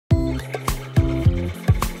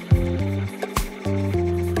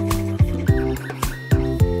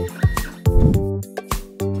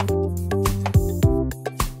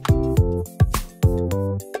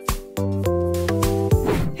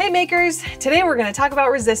Today we're going to talk about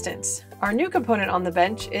resistance. Our new component on the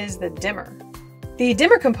bench is the dimmer. The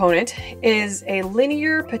dimmer component is a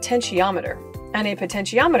linear potentiometer, and a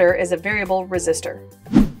potentiometer is a variable resistor.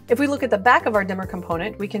 If we look at the back of our dimmer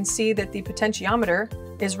component, we can see that the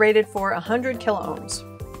potentiometer is rated for 100 kiloohms.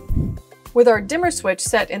 With our dimmer switch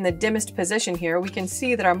set in the dimmest position here, we can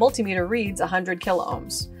see that our multimeter reads 100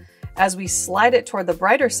 kiloohms. As we slide it toward the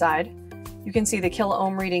brighter side, you can see the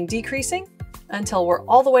kiloohm reading decreasing until we're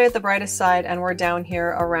all the way at the brightest side and we're down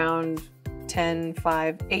here around 10,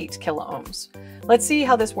 5, 8 kiloohms. Let's see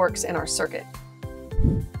how this works in our circuit.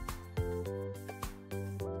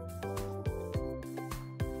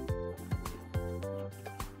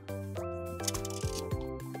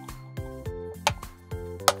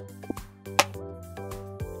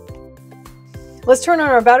 Let's turn on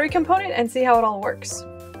our battery component and see how it all works.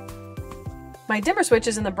 My dimmer switch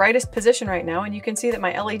is in the brightest position right now, and you can see that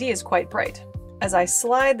my LED is quite bright. As I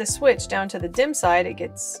slide the switch down to the dim side, it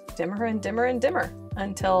gets dimmer and dimmer and dimmer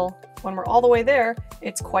until when we're all the way there,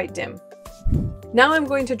 it's quite dim. Now I'm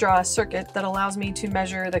going to draw a circuit that allows me to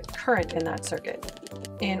measure the current in that circuit.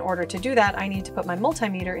 In order to do that, I need to put my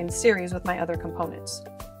multimeter in series with my other components.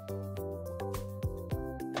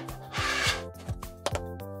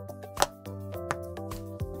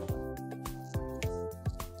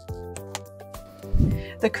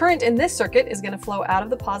 The current in this circuit is going to flow out of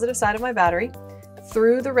the positive side of my battery,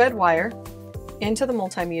 through the red wire, into the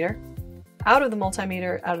multimeter, out of the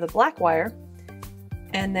multimeter, out of the black wire,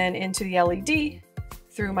 and then into the LED,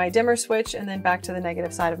 through my dimmer switch, and then back to the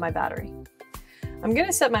negative side of my battery. I'm going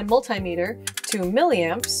to set my multimeter to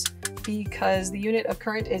milliamps because the unit of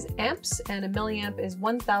current is amps, and a milliamp is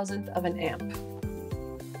 1,000th of an amp.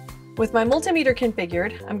 With my multimeter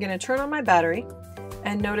configured, I'm going to turn on my battery,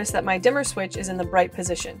 and notice that my dimmer switch is in the bright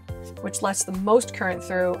position, which lets the most current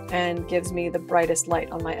through and gives me the brightest light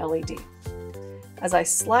on my LED. As I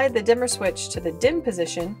slide the dimmer switch to the dim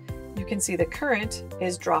position, you can see the current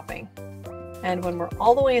is dropping. And when we're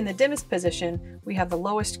all the way in the dimmest position, we have the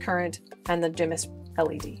lowest current and the dimmest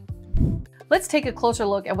LED. Let's take a closer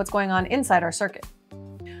look at what's going on inside our circuit.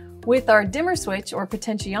 With our dimmer switch or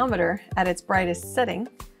potentiometer at its brightest setting,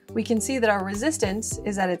 we can see that our resistance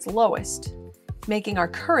is at its lowest, making our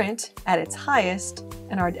current at its highest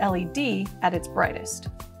and our LED at its brightest.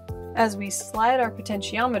 As we slide our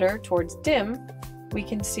potentiometer towards dim, we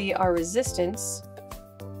can see our resistance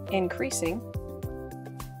increasing,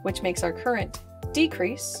 which makes our current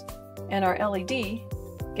decrease and our LED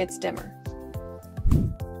gets dimmer.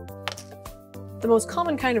 The most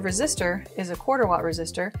common kind of resistor is a 1/4 watt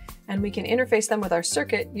resistor, and we can interface them with our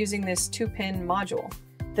circuit using this 2-pin module.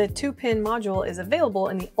 The 2-pin module is available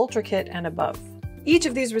in the Ultra Kit and above. Each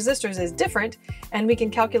of these resistors is different, and we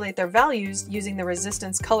can calculate their values using the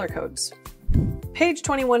resistance color codes. Page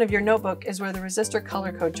 21 of your notebook is where the resistor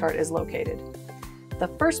color code chart is located. The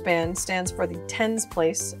first band stands for the tens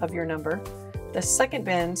place of your number, the second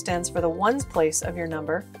band stands for the ones place of your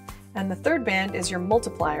number, and the third band is your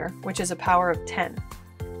multiplier, which is a power of 10.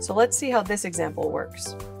 So let's see how this example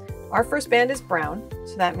works. Our first band is brown,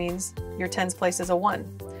 so that means your tens place is a 1.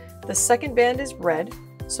 The second band is red,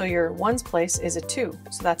 so your ones place is a 2,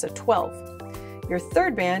 so that's a 12. Your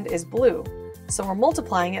third band is blue, so we're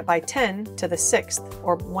multiplying it by 10 to the 6th,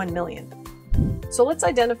 or 1 million. So let's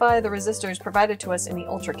identify the resistors provided to us in the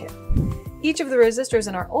Ultra Kit. Each of the resistors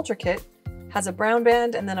in our Ultra Kit has a brown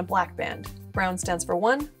band and then a black band. Brown stands for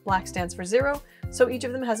 1, black stands for 0, so each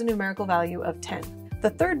of them has a numerical value of 10. The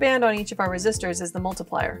third band on each of our resistors is the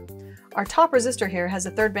multiplier. Our top resistor here has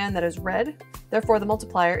a third band that is red, therefore the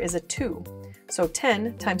multiplier is a 2. So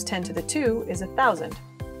 10 times 10 to the 2 is 1,000,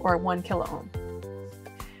 or 1 kiloohm.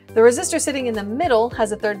 The resistor sitting in the middle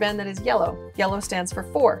has a third band that is yellow. Yellow stands for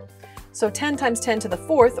 4. So 10 times 10 to the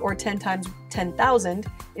 4th, or 10 times 10,000,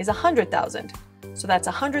 is 100,000. So that's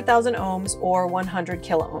 100,000 ohms, or 100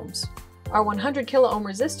 kiloohms. Our 100 kiloohm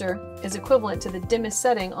resistor is equivalent to the dimmest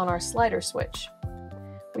setting on our slider switch.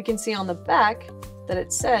 We can see on the back that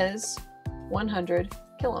it says 100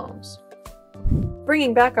 kiloohms.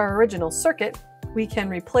 Bringing back our original circuit, we can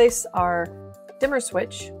replace our dimmer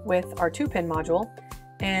switch with our 2-pin module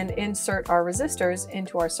and insert our resistors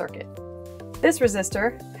into our circuit. This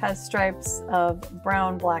resistor has stripes of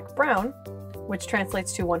brown, black, brown, which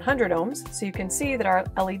translates to 100 ohms, so you can see that our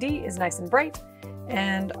LED is nice and bright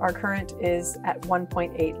and our current is at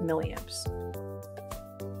 1.8 milliamps.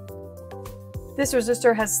 This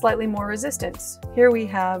resistor has slightly more resistance. Here we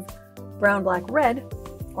have brown, black, red,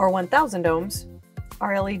 or 1000 ohms.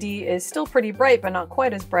 Our LED is still pretty bright, but not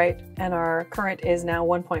quite as bright, and our current is now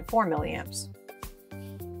 1.4 milliamps.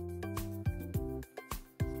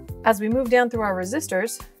 As we move down through our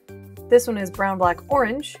resistors, This one is brown, black,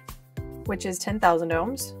 orange, which is 10,000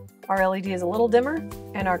 ohms. Our LED is a little dimmer,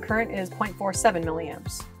 and our current is 0.47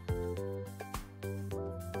 milliamps.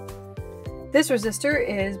 This resistor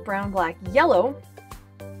is brown, black, yellow,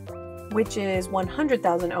 which is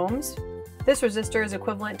 100,000 ohms. This resistor is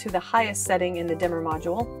equivalent to the highest setting in the dimmer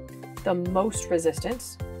module, the most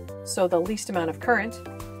resistance, so the least amount of current.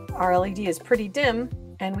 Our LED is pretty dim,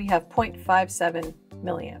 and we have 0.57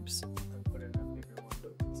 milliamps.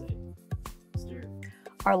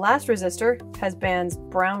 Our last resistor has bands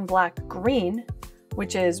brown, black, green,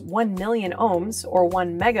 which is 1 million ohms or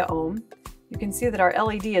 1 mega ohm. You can see that our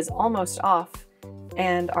LED is almost off,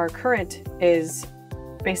 and our current is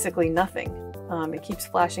basically nothing. It keeps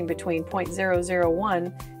flashing between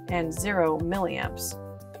 0.001 and 0 milliamps.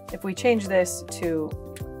 If we change this to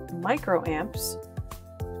microamps,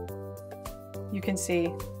 you can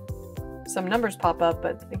see some numbers pop up,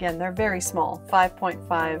 but again, they're very small,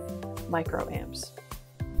 5.5 microamps.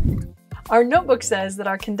 Our notebook says that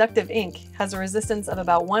our conductive ink has a resistance of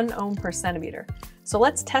about 1 ohm per centimeter. So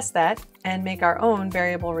let's test that and make our own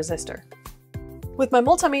variable resistor. With my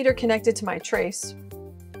multimeter connected to my trace,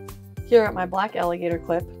 here at my black alligator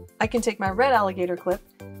clip, I can take my red alligator clip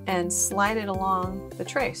and slide it along the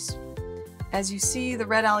trace. As you see the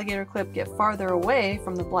red alligator clip get farther away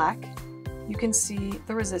from the black, you can see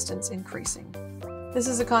the resistance increasing. This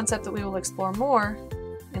is a concept that we will explore more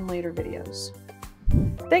in later videos.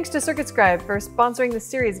 Thanks to Scribe for sponsoring this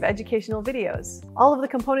series of educational videos. All of the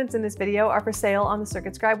components in this video are for sale on the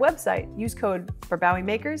Scribe website. Use code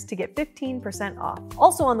BerbaweyMakers to get 15% off.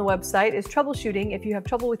 Also on the website is troubleshooting if you have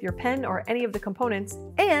trouble with your pen or any of the components,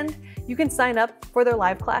 and you can sign up for their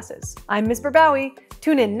live classes. I'm Miss Berbawy.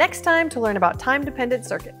 Tune in next time to learn about time-dependent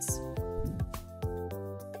circuits.